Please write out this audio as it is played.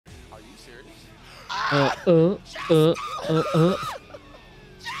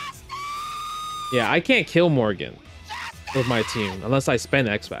Yeah, I can't kill Morgan with my team unless I spend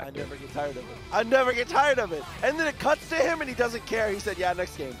X Factor. I never get tired of it. I never get tired of it. And then it cuts to him and he doesn't care. He said, yeah,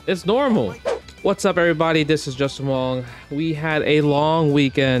 next game. It's normal. What's up, everybody? This is Wong. We had a long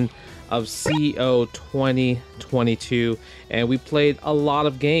weekend of CO 2022 and we played a lot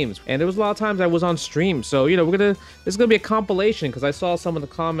of games, and there was a lot of times I was on stream. So this is gonna be a compilation because I saw some of the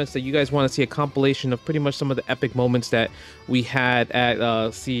comments that you guys want to see a compilation of pretty much some of the epic moments that we had at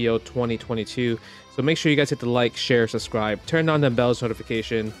CO 2022. So make sure you guys hit the like, share, subscribe, turn on the bell's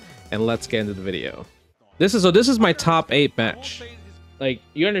notification, and let's get into the video. This is my top 8 match. Like,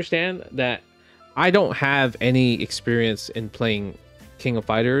 you understand that I don't have any experience in playing King of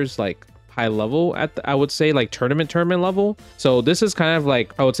Fighters like high level at I would say like tournament level. So this is kind of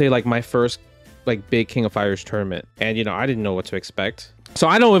like, I would say, like my first like big King of Fighters tournament, and I didn't know what to expect. So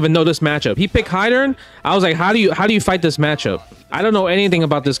I don't even know this matchup. He picked Hydern. I was like, how do you fight this matchup? I don't know anything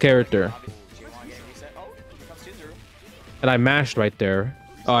about this character. And I mashed right there.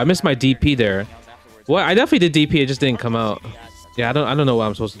 Oh, I missed my DP there. Well, I definitely did DP, it just didn't come out. Yeah, I don't know what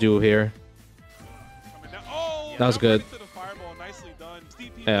I'm supposed to do here. That was good.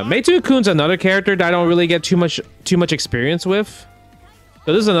 Yeah, Meitu-kun's another character that I don't really get too much experience with.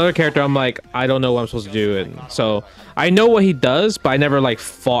 So this is another character I'm like, I don't know what I'm supposed to do, and so I know what he does, but I never like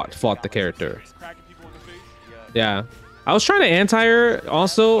fought the character. Yeah, I was trying to anti-her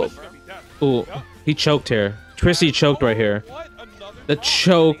also. Ooh, he choked here. Chrissy choked right here. The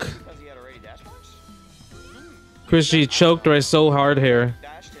choke. Chrissy choked right so hard here.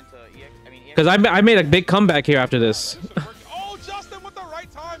 Because I made a big comeback here after this. Oh, Justin with the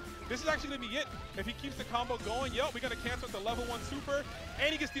right time. This is actually going to be it. If he keeps the combo going, we're going to cancel the level 1 super.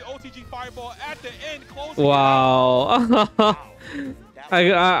 And he gets the OTG fireball at the end. Wow.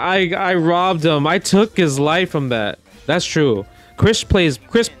 I robbed him. I took his life from that. That's true. Chris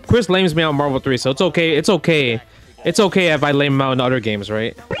lames me out in Marvel 3, so it's okay. It's okay if I lame him out in other games,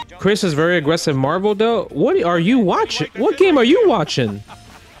 right? Chris is very aggressive Marvel though. What are you watching? What game are you watching?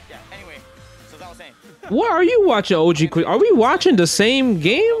 What are you watching, OG Chris? Are we watching the same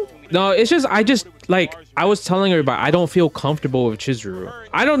game? No, it's just I was telling everybody I don't feel comfortable with Chizuru.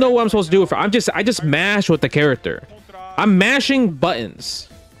 I don't know what I'm supposed to do with her. I just mash with the character. I'm mashing buttons.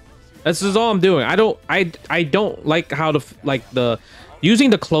 This is all I'm doing. I don't like how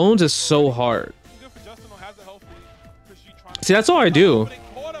using the clones is so hard. See, that's all I do.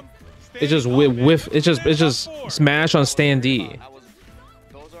 It's just it's just smash on stand D.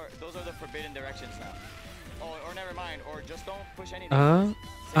 Those are the forbidden directions now. Or never mind. Or just don't push anything. Look,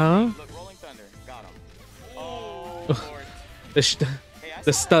 Rolling Thunder. Got him. Oh, Lord.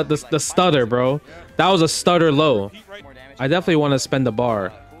 the stutter, bro. That was a stutter low. I definitely want to spend the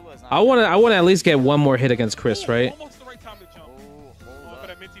bar. I want to at least get one more hit against Chris, right?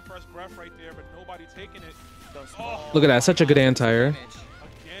 Look at that, such a good anti-air.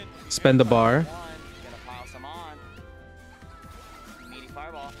 Spend the bar.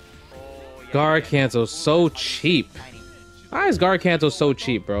 Guard cancel so cheap. Why is guard cancel so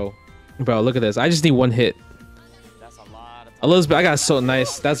cheap, bro? Bro, look at this. I just need one hit. Elizabeth, I got so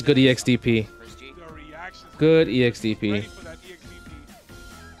nice. That's good EXDP. Good EXDP.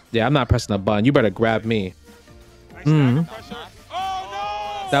 Yeah, I'm not pressing the button. You better grab me. That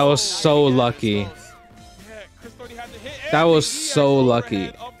was so lucky. That was so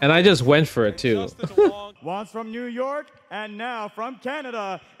lucky. And I just went for it too. Once from New York and now from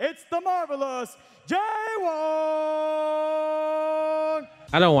Canada, it's the marvelous Jwong.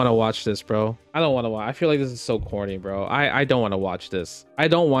 I don't want to watch this, bro. I don't want to watch. I feel like this is so corny, bro. I don't want to watch this. I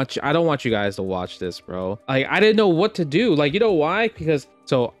don't want you guys to watch this, bro. Like, I didn't know what to do. Like, you know why? Because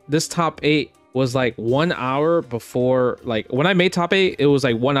so this top 8 was like 1 hour before, like when I made top 8, it was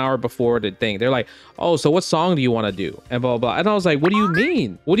like 1 hour before the thing. They're like, oh, so what song do you want to do? And blah, blah, blah. And I was like, what do you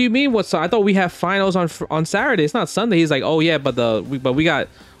mean? What do you mean? What song? I thought we have finals on Saturday. It's not Sunday. He's like, oh yeah, but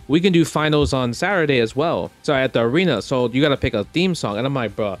we can do finals on Saturday as well. So at the arena, so you got to pick a theme song. And I'm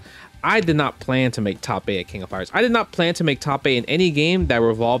like, bro, I did not plan to make top 8 at King of Fighters. I did not plan to make top 8 in any game that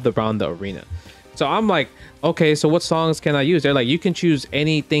revolved around the arena. So I'm like, okay, so what songs can I use? They're like, you can choose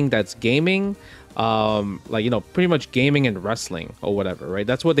anything that's gaming, like, pretty much gaming and wrestling or whatever, right?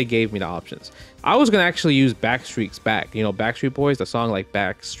 That's what they gave me, the options. I was gonna actually use Backstreet's Back, Backstreet Boys, the song like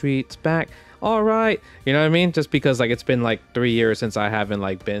Backstreet's Back, all right, you know what I mean? Just because like it's been like 3 years since I haven't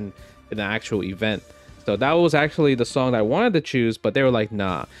like been in an actual event. So that was actually the song that I wanted to choose, but they were like,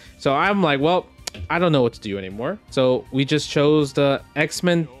 nah. So I'm like, well, I don't know what to do anymore. So we just chose the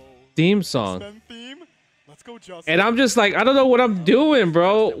X-Men theme song. Let's go, Justin. And I'm just like, I don't know what I'm doing,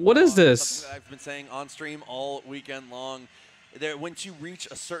 bro. What is this? Something that I've been saying on stream all weekend long. Once you reach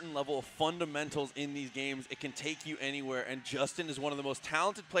a certain level of fundamentals in these games, it can take you anywhere. And Justin is one of the most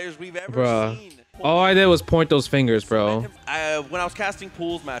talented players we've ever seen. All I did was point those fingers, bro. When I was casting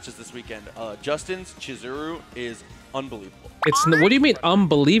pools matches this weekend, Justin's Chizuru is unbelievable. What do you mean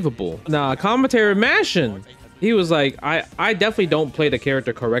unbelievable? Nah, commentary mashing. He was like, I definitely don't play the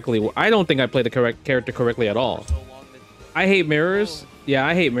character correctly. I don't think I play the correct character correctly at all. I hate mirrors. Yeah,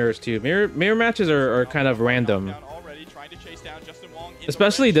 I hate mirrors too. Mirror matches are kind of random.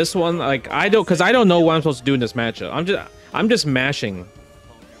 Especially this one, like I don't know what I'm supposed to do in this matchup. I'm just mashing.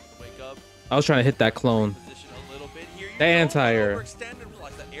 I was trying to hit that clone. The anti-air.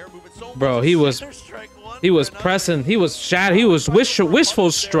 Bro, he was pressing, he was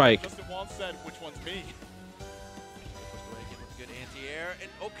wishful strike.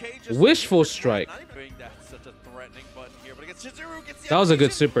 Wishful strike. That was a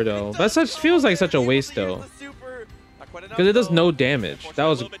good super though. That feels like such a waste though. Because it does no damage. That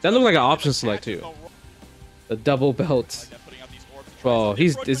looked like an option select too. The double belt. Bro,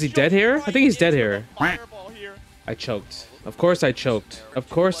 is he dead here? I think he's dead here. I choked. Of course I choked. Of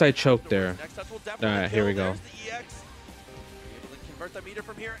course I choked there. Alright, here we go.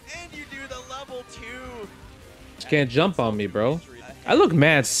 You can't jump on me, bro. I look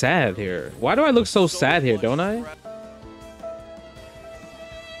mad sad here. Why do I look so sad here, don't I?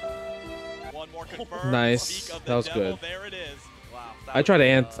 Nice. That was good. I tried to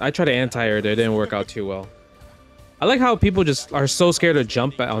anti-air there. It didn't work out too well. I like how people just are so scared to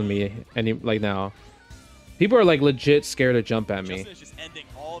jump on me like now. People are like legit scared to jump at me. Just ending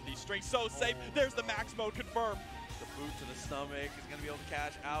all of these strings so safe. There's the max mode confirmed. The boot to the stomach is gonna be able to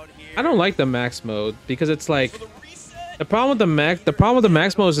cash out here. I don't like the max mode because it's like the problem with the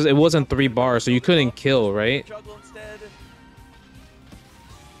max mode is it wasn't 3 bars, so you couldn't kill, right?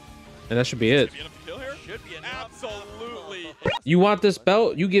 And that should be it. Absolutely. You want this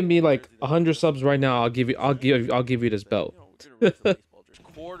belt? You give me like 100 subs right now. I'll give you this belt.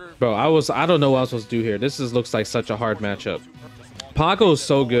 Bro, I don't know what I was supposed to do here. This looks like such a hard matchup. Paco is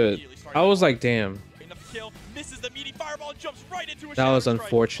so good. I was like, damn. That was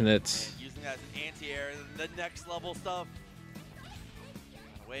unfortunate. Using that as an anti-air, the next level stuff.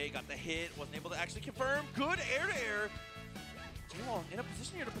 Away, got the hit, wasn't able to actually confirm. Good air-to-air. Jwong in a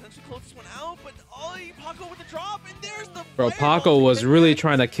position here to potentially close this one out, but Ollie Paco with the drop, and there's the bro. Paco was really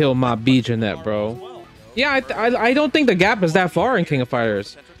trying to kill my B Jeanette, bro. Yeah, I don't think the gap is that far in King of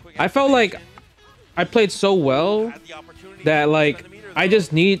Fighters. I felt like I played so well that like I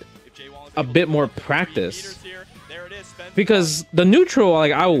just need a bit more practice. Because the neutral,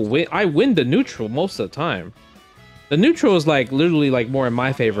 like I win the neutral most of the time. The neutral is like literally like more in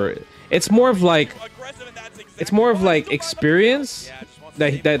my favor. It's more of like experience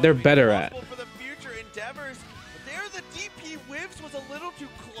that they're better at.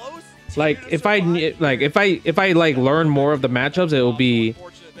 Like if I learn more of the matchups, it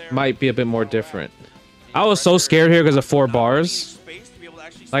might be a bit more different. I was so scared here because of 4 bars.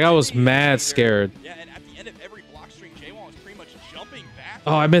 Like I was mad scared.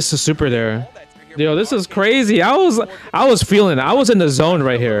 Oh, I missed the super there. Yo, this is crazy. I was feeling it. I was in the zone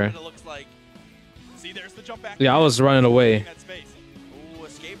right here. Yeah, I was running away. Ooh,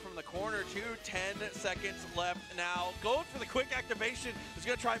 escape from the corner too. 10 seconds left now. Going for the quick activation. He's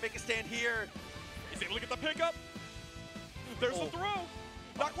gonna try and make a stand here. He's able to get the pickup. There's the throw.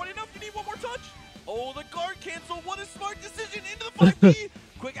 Not quite enough. You need one more touch. Oh, the guard cancel. What a smart decision into the 5B.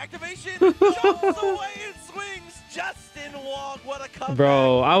 Quick activation. Jumps away and swings. Justin Wong. What a comeback.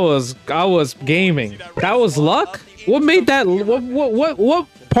 Bro, I was gaming. That was luck? What made that? What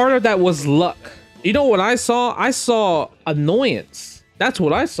part of that was luck? You know what I saw? I saw annoyance. That's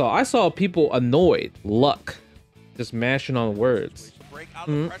what I saw. I saw people annoyed. Luck. Just mashing on words.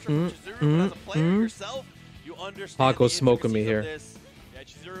 Paco's smoking me here.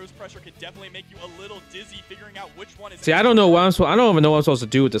 Chizuru's pressure could definitely make you a little dizzy figuring out which one is. See, I don't know what I don't even know what I'm supposed to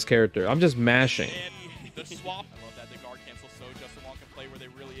do with this character. I'm just mashing. The swap. I love that the guard cancel so Justin Wong can play where they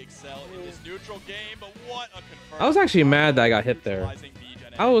really excel in this neutral game, but what a confirm. I was actually mad that I got hit there.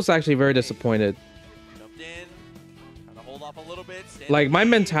 I was actually very disappointed. Like my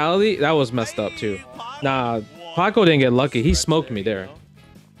mentality, that was messed up too. Nah, Paco didn't get lucky. He smoked me there.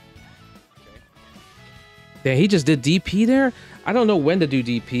 Damn, he just did DP there? I don't know when to do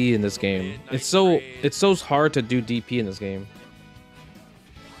DP in this game. It's so hard to do DP in this game.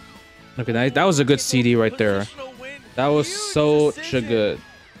 Okay, that was a good CD right there. That was so good.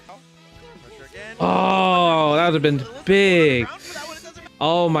 Oh, that would have been big.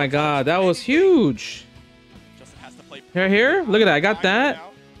 Oh my god, that was huge. Right here. Look at that. I got that.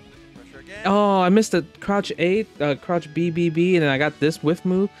 Pressure again. Oh, I missed the crouch A, crouch B, B, B, and then I got this whiff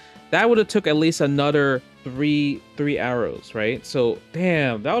move. That would have took at least another three arrows, right? So,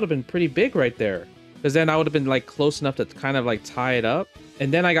 damn, that would have been pretty big right there. Because then I would have been like close enough to kind of like tie it up.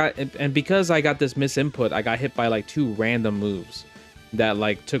 And then I got, and because I got this misinput, I got hit by like 2 random moves that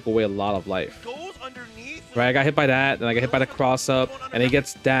like took away a lot of life. Goes underneath. Right, I got hit by that, and I got hit by the cross up, and he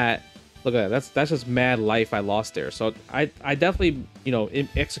gets that. Look at that. That's just mad life I lost there. So I definitely, you know,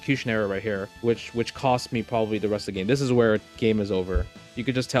 execution error right here, which cost me probably the rest of the game. This is where game is over. You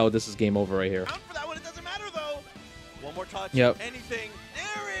could just tell this is game over right here. Out for that one, it doesn't matter though. One more touch. Yep. Anything.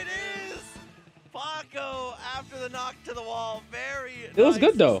 There it is. Paco after the knock to the wall. Very. It was nice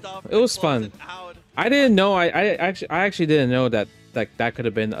good though. stuff It to was close fun. it out. I didn't know. I actually didn't know that that could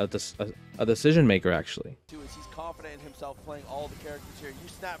have been a decision maker actually. He's confident in himself playing all the characters here. You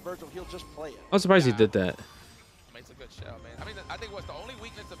snap Virgil, he'll just play it. I'm surprised he did that. Makes a good shell, man. I mean, I think what's the only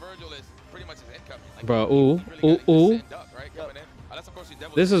weakness of Virgil is pretty much his income. Like, Bro, really ooh. stand up, right? Coming in. Unless, of course, you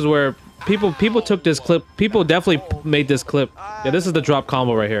devil This is where people took this clip. People definitely made this clip. Yeah, this is the drop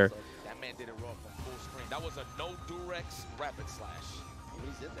combo right here. that man did it raw from full screen. That was a no Durex rapid slash.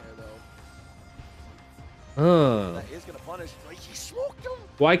 He's in there though. That is gonna punish. Like, he smoked him.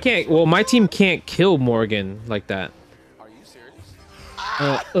 Well, I can't. Well, my team can't kill Morgan like that. Are you serious?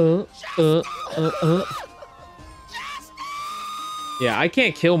 Yeah, I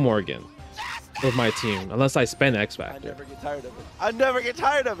can't kill Morgan with my team unless I spend X I Factor. never get tired of it. I never get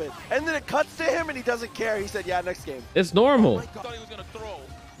tired of it. And then it cuts to him and he doesn't care. He said, yeah, next game. It's normal. I thought he was gonna throw.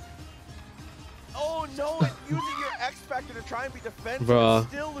 Oh no, using your X Factor to try and be defensive. Bruh,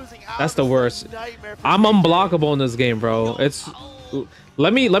 Still losing out. that's the worst. Nightmare for I'm JJ. unblockable in this game, bro. It's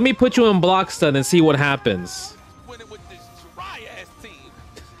let me put you in block stun and see what happens. Winning with this dry ass team.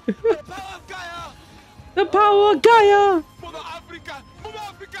 The power of Gaia. The power of Gaia. Mother Africa. Mother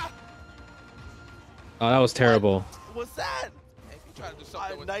Africa. Oh, that was terrible. What's that? If you try to do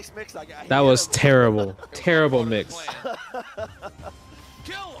something with Nice mix. That was terrible. Terrible mix.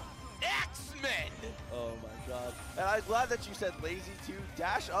 Kill him. X-Men. Oh my god. And I'm glad that you said lazy too.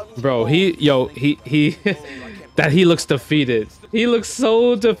 Dash up. Bro, he that he looks defeated. He looks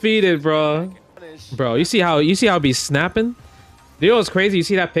so defeated, bro. Bro, you see how he's snapping? You know what's crazy? You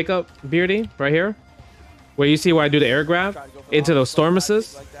see that pickup, Beardy, right here? Where you see where I do the air grab into the storm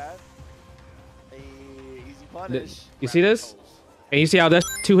assist? Like that. Easy punish. You see this? And you see how that's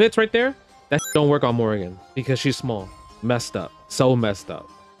 2 hits right there? That don't work on Morgan because she's small. Messed up. So messed up.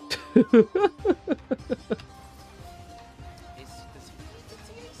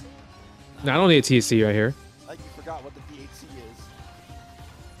 No, I don't need a TC right here. Like you forgot what the DHC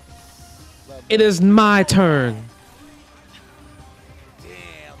is. It is my turn.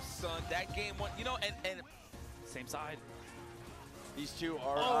 Damn, son. That game won. You know, and same side. These two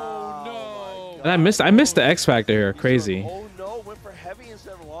are. Oh, no. And I missed the X Factor here. Crazy. Oh no, went for heavy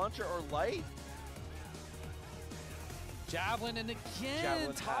instead of launcher or light. Javelin, and again,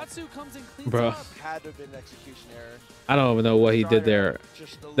 Javelin Tatsu comes and cleans Bro. up. Had to have been an execution error. I don't even know what he did there.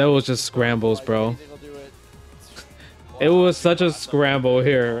 That was just scrambles, bro. It was such a scramble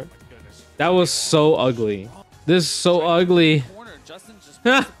here. That was so ugly. This is so ugly. Corner, Justin just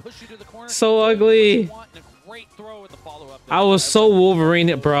wants to push you to the corner. So ugly. And a great throw with the follow-up. I was so Wolverine,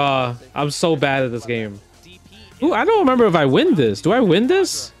 bruh. I'm so bad at this game. Ooh, I don't remember if I win this. Do I win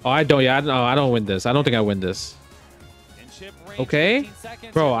this? Oh, I don't. Yeah, I don't win this. I don't think I win this. Okay,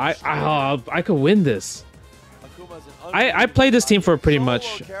 bro. I could win this. I played this team for pretty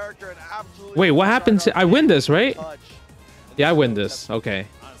much. Wait, what happened to? I win this, right? Yeah, I win this. Okay.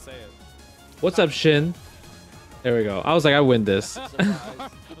 What's up, Shin? There we go. I was like, I win this.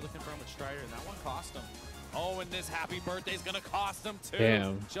 Oh, and this happy birthday is gonna cost him too.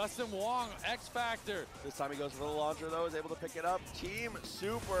 Damn. Justin Wong, X Factor. This time he goes for the launcher though, is able to pick it up. Team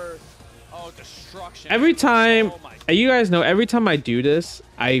Super. Oh, destruction. Every time, Oh my you guys know, every time I do this,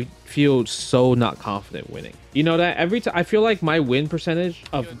 I feel so not confident winning. You know that every time I feel like my win percentage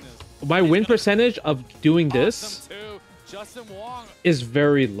of doing this Awesome too. Justin Wong. is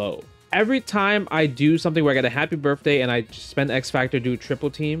very low. Every time I do something where I get a happy birthday and I spend X Factor, do triple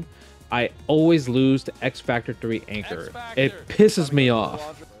team, I always lose to X Factor 3 anchor. It pisses me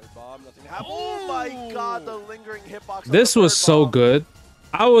off. Oh my god, the lingering hitbox. This was so good.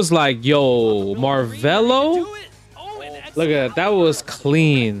 I was like, yo, Marvello? Oh, and Look at that. That was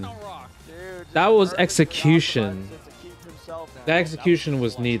clean. Dude, That was just execution. to keep himself now. That execution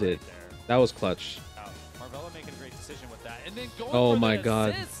was needed. That was clutch. Marvella making a great decision with that. And then going Oh for my the god.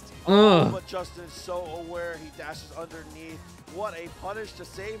 assist. Ugh. But Justin's so aware, he dashes underneath. What a punish to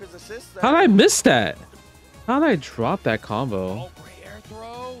save his assist there. How did I miss that? How did I drop that combo? Oh, great air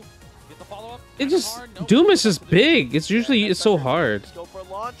throw. Get the follow up. It just Doom is just big. It's usually it's so hard. Let's go for a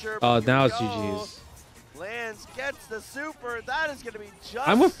launcher. Oh, but now here it's we go. GG's. Lands, gets the super. That is going to be just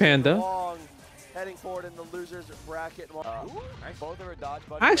I'm with Panda. Wong heading forward in the losers bracket. Both of her dodge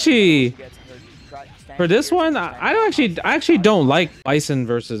buddies Actually, gets her for this one, I actually don't like Bison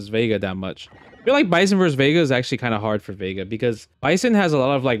versus Vega that much. I feel like Bison versus Vega is actually kind of hard for Vega because Bison has a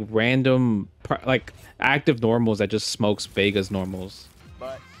lot of like random like active normals that just smokes Vega's normals.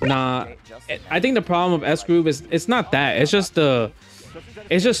 Nah, I think the problem with S group is it's not that. It's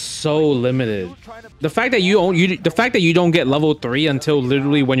just so limited. The fact that you don't get level 3 until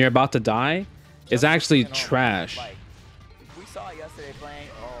literally when you're about to die is actually trash. We saw it yesterday playing.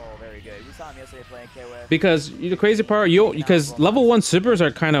 Oh, very good. We saw him yesterday playing KOF. Because the crazy part, because level 1 supers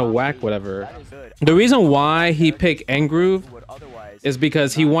are kind of whack, whatever. The reason why he picked Engroove is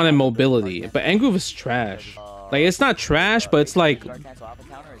because he wanted mobility, but Engroove is trash. Like it's not trash, but it's like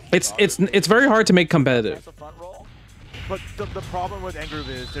it's very hard to make competitive. But the problem with Engroove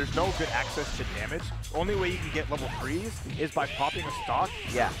is there's no good access to damage. Only way you can get level 3s is by popping a stock.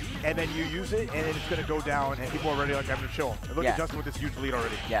 Yeah. And then you use it, and then it's gonna go down, and people are already like having to chill. And look at Justin with this huge lead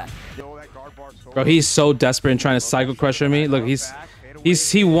already. Yeah. Bro, he's so desperate and trying to cycle crusher me. Look, he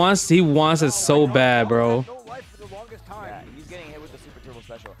wants it so bad, bro. Yeah, he's getting hit with the super turbo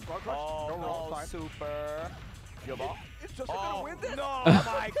special. Oh, no, super. Yo, ball. Oh, no,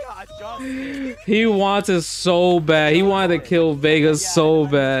 my God, Justin. He wants it so bad. He wanted to kill Vega so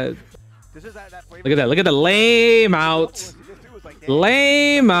bad. Look at that. Look at the lame out.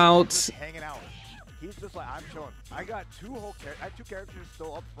 Lame out. Hanging out. He's just like, I'm chilling. I got two characters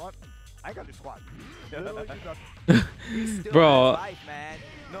still up front. I got to squad. Bro,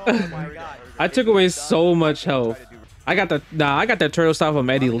 No, my God. I took away so much health. I got that turtle style from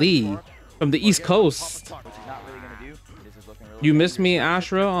Eddie Lee from the East Coast. You missed me,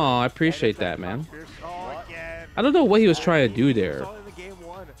 Astra? Oh, I appreciate that, man. I don't know what he was trying to do there.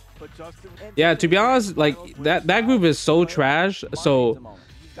 Yeah, to be honest, like that group is so trash. So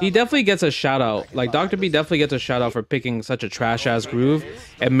he definitely gets a shout out. Like Dr. B definitely gets a shout out for picking such a trash ass groove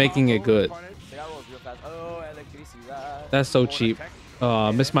and making it good. That's so cheap.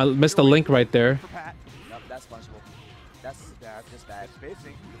 Missed the link right there.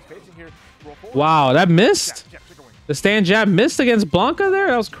 Wow, that missed. The stand jab missed against Blanca there?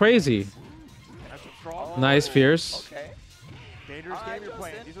 That was crazy. Nice, fierce. Okay. Dangerous game you're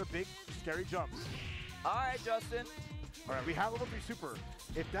playing. These are big, scary jumps. All right, Justin. All right, we have level 3 super.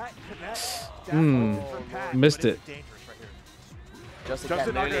 If that connects, that's missed it. Dangerous right here.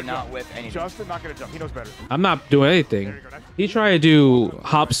 Justin literally not whip anything. Justin not gonna jump. He knows better. I'm not doing anything. He tried to do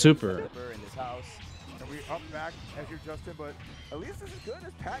hop super. In this house. And we up back as you're Justin, but at least this is good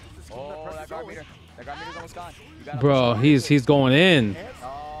as Pat. Oh, that guard meter. That guard meter's almost gone. Bro, he's going in.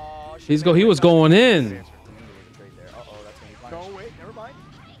 Oh, He was going in. No, wait, never mind.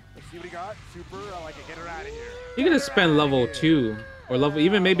 Let's see what he got. Super, I like it. Get her out of here. He could have spent level 2 or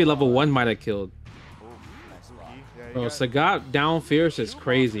even maybe level 1 might have killed. Bro, Sagat down fierce is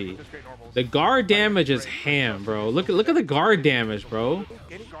crazy. The guard damage is ham, bro. Look at the guard damage, bro.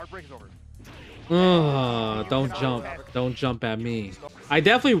 Don't jump at me. I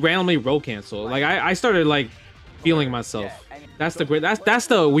definitely randomly roll cancel. Like I started like feeling myself. That's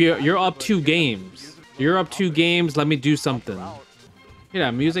you're up 2 games. You're up 2 games. Let me do something. Hear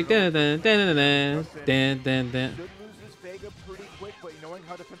that music? Dun, dun, dun, dun, dun, dun, dun. Should lose this Vega pretty quick, but knowing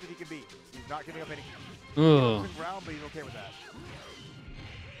how defensive he can be. He's not giving up any. Ugh. Ground, but he's okay with that.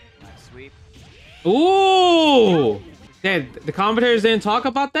 Nice sweep. Ooh! Dad, the commentators didn't talk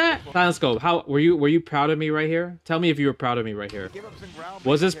about that? Silent Scope, how were you proud of me right here? Tell me if you were proud of me right here.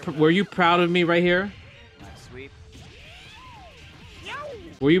 Were you proud of me right here? Nice sweep.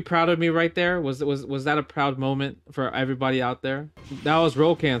 Were you proud of me right there? Was that a proud moment for everybody out there? That was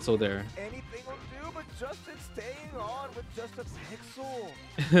roll cancel there. Anything will do, but Justin staying on with just a pixel.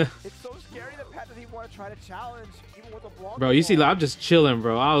 It's so scary that Pat doesn't even want to try to challenge, even with a block. Bro, you see, I'm just chilling,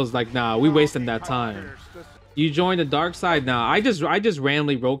 bro. I was like, nah, we wasting that time. You joined the dark side now. I just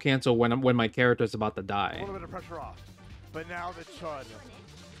randomly roll cancel when my character's about to die. A little bit of pressure off, but now the Chud.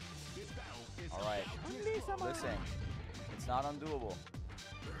 All right, listen, it's not undoable.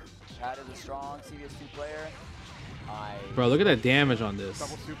 Pat is a strong CVS2 player. Bro, look at that damage on this.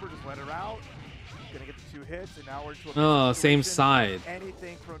 Double super, just let her out. Gonna get the 2 hits, and now we're into a oh, same side.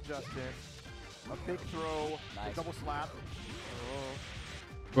 Anything from Justin. A big throw, a double slap.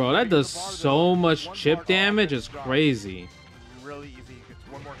 Bro, that does so much chip damage. It's crazy. Really easy.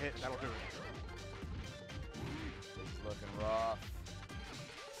 It's 1 more hit, that'll do it. It's looking rough.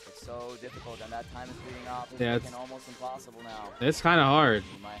 It's so difficult, and that time is speeding up. It's Yeah, looking almost impossible now. It's kind of hard.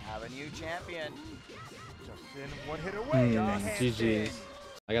 We might have a new champion. Justin, one hit away. GG.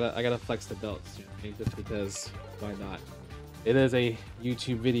 I gotta flex the belts, just because why not? It is a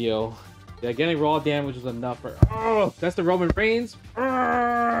YouTube video. Yeah, getting raw damage was enough for. Oh, that's the Roman Reigns.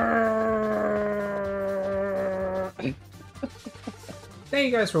 Thank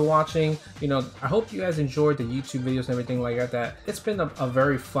you guys for watching. You know, I hope you guys enjoyed the YouTube videos and everything like that. It's been a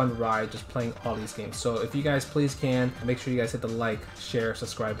very fun ride just playing all these games. So if you guys please can, make sure you guys hit the like, share,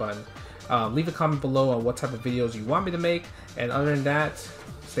 subscribe button. Leave a comment below on what type of videos you want me to make. And other than that,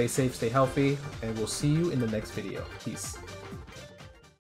 stay safe, stay healthy, and we'll see you in the next video. Peace.